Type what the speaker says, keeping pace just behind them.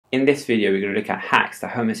In this video, we're going to look at HACS, the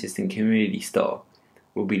Home Assistant Community Store.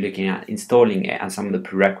 We'll be looking at installing it and some of the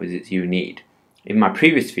prerequisites you need. In my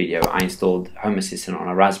previous video, I installed Home Assistant on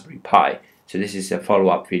a Raspberry Pi, so this is a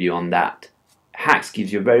follow-up video on that. HACS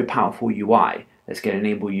gives you a very powerful UI that's going to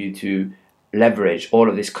enable you to leverage all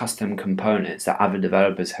of these custom components that other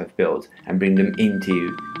developers have built and bring them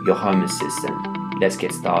into your Home Assistant. Let's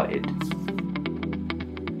get started.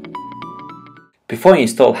 Before you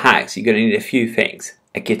install HACS, you're going to need a few things: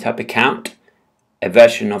 a GitHub account, a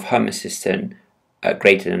version of Home Assistant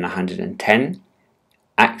greater than 110,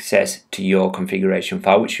 access to your configuration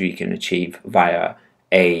file, which you can achieve via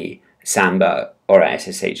a Samba or a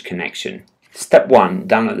SSH connection. Step 1,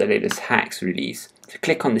 download the latest HACS release. So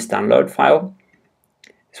click on this download file.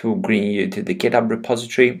 This will bring you to the GitHub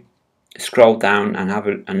repository. Scroll down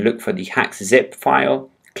and look for the HACS zip file.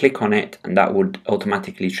 Click on it, and that would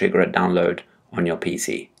automatically trigger a download on your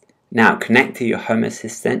PC. Now connect to your Home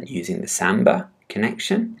Assistant using the Samba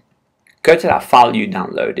connection. Go to that file you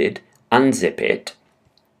downloaded, unzip it,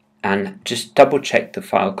 and just double check the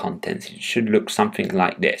file contents. It should look something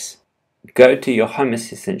like this. Go to your Home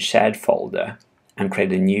Assistant shared folder and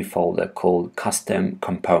create a new folder called Custom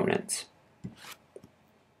Components.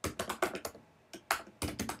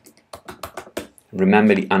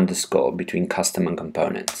 Remember the underscore between custom and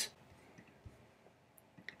components.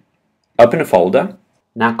 Open a folder.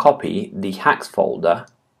 Now copy the HACS folder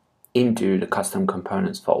into the Custom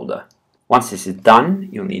Components folder. Once this is done,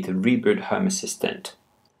 you'll need to reboot Home Assistant.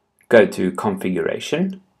 Go to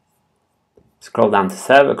Configuration, scroll down to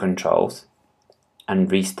Server Controls,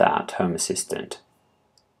 and restart Home Assistant.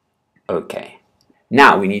 OK.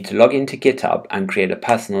 Now we need to log into GitHub and create a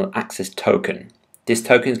personal access token. This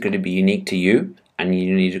token is going to be unique to you, and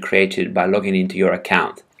you need to create it by logging into your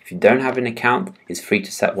account. If you don't have an account, it's free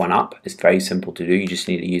to set one up. It's very simple to do. You just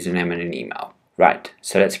need a username and an email. Right,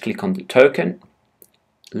 so let's click on the token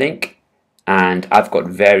link, and I've got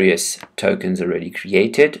various tokens already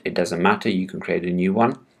created. It doesn't matter, you can create a new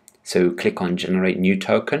one. So click on Generate New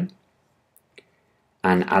Token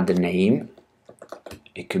and add the name.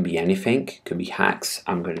 It could be anything, it could be HACS.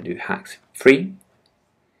 I'm going to do HACS free.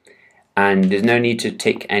 And there's no need to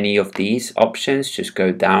tick any of these options, just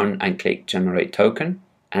go down and click Generate Token.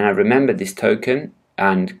 And I remember this token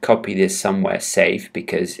and copy this somewhere safe,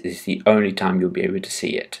 because it's the only time you'll be able to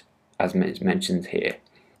see it, as mentioned here.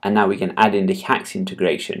 And now we can add in the HACS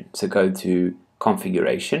integration. So go to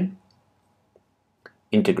Configuration,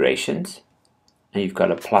 Integrations, and you've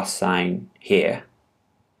got a plus sign here.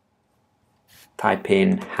 Type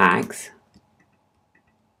in HACS.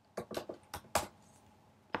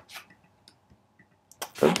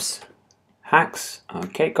 Oops, HACS.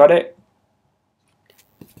 Okay, got it.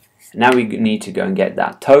 Now we need to go and get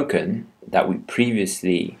that token that we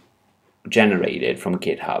previously generated from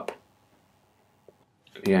GitHub.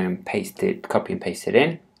 We're going to paste it, copy and paste it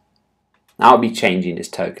in. I'll be changing this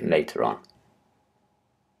token later on.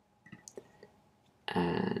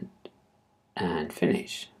 And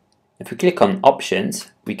finish. If we click on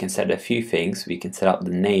Options, we can set a few things. We can set up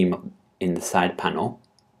the name in the side panel,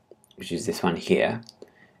 which is this one here.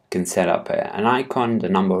 We can set up an icon, the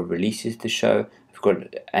number of releases to show. We've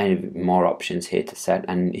got any more options here to set,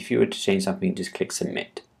 and if you were to change something, just click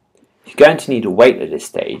Submit. You're going to need to wait at this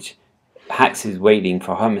stage. HACS is waiting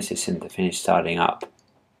for Home Assistant to finish starting up.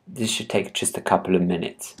 This should take just a couple of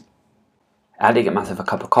minutes. I had to get myself a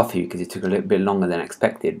cup of coffee because it took a little bit longer than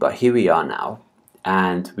expected, but here we are now,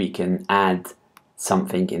 and we can add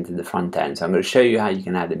something into the front end. So I'm going to show you how you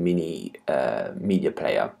can add a mini media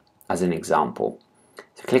player as an example.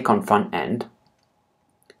 So click on Front End,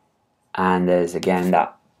 and there's again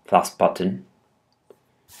that plus button,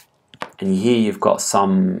 and here you've got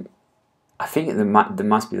some, I think there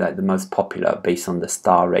must be like the most popular based on the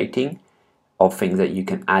star rating of things that you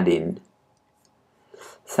can add in.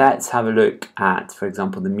 So let's have a look at, for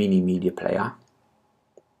example, the mini media player.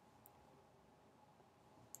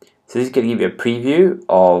 So this is going to give you a preview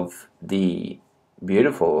of the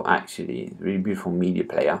beautiful, actually really beautiful media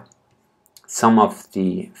player. Some of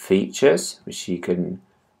the features which you can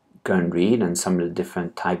go and read, and some of the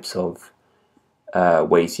different types of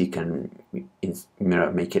ways you can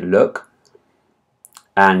make it look.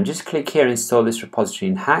 And just click here, install this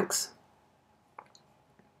repository in HACS.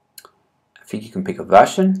 I think you can pick a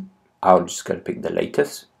version. I'll just go to pick the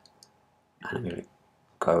latest, and I'm going to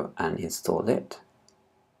go and install it.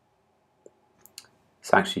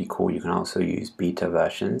 It's actually cool. You can also use beta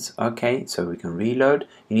versions. Okay, so we can reload.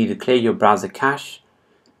 You need to clear your browser cache.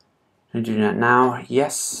 I'm doing that now.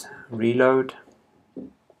 Yes, reload.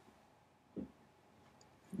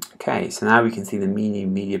 Okay, so now we can see the mini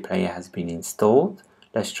media player has been installed.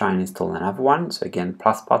 Let's try and install another one. So again,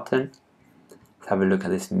 plus button. Let's have a look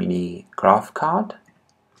at this mini graph card.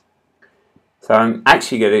 So I'm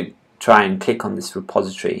actually going to try and click on this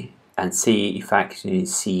repository and see if I actually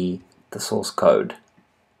see the source code.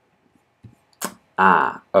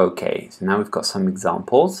 Okay, so now we've got some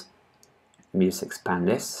examples. Let me just expand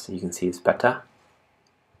this so you can see this better.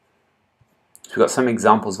 So we've got some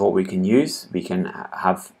examples of what we can use. We can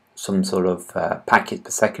have some sort of packet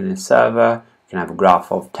per second in the server. We can have a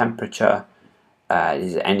graph of temperature.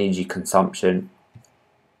 This is energy consumption.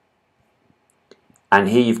 And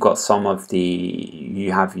here you've got some of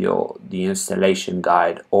you have the installation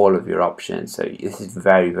guide, all of your options. So this is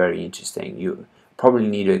very, very interesting. You probably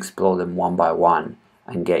need to explore them one by one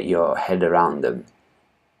and get your head around them,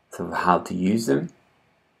 sort of how to use them.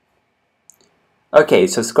 Okay,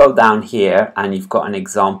 so scroll down here and you've got an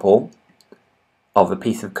example of a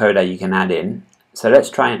piece of code that you can add in. So let's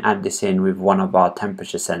try and add this in with one of our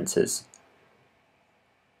temperature sensors.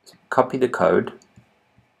 So copy the code.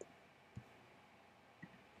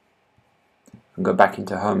 Go back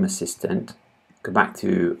into Home Assistant, go back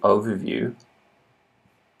to Overview,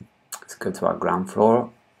 let's go to our ground floor,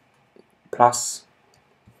 plus,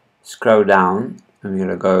 scroll down, and we're going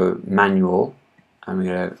to go Manual, and we're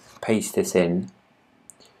going to paste this in.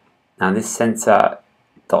 Now this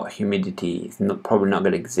sensor.humidity is probably not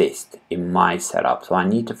going to exist in my setup, so I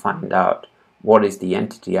need to find out what is the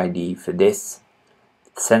entity ID for this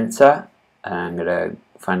sensor, and I'm going to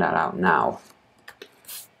find that out now.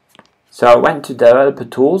 So I went to Developer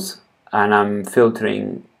Tools and I'm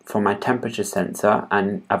filtering for my temperature sensor,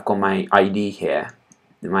 and I've got my ID here,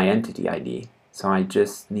 my entity ID. So I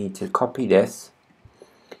just need to copy this,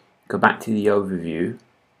 go back to the overview,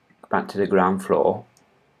 go back to the ground floor,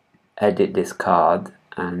 edit this card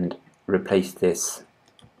and replace this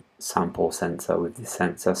sample sensor with this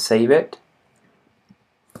sensor, save it.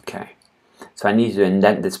 Okay, so I need to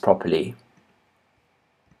indent this properly,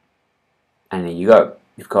 and there you go.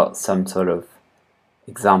 You've got some sort of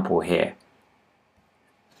example here.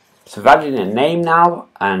 So I've added a name now,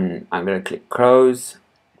 and I'm going to click close,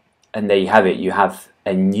 and there you have it. You have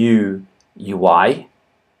a new UI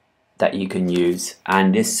that you can use,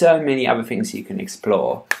 and there's so many other things you can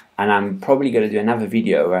explore, and I'm probably going to do another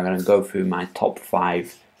video where I'm going to go through my top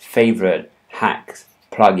 5 favorite HACS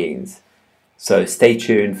plugins. So stay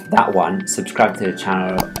tuned for that one, subscribe to the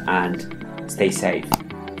channel and stay safe.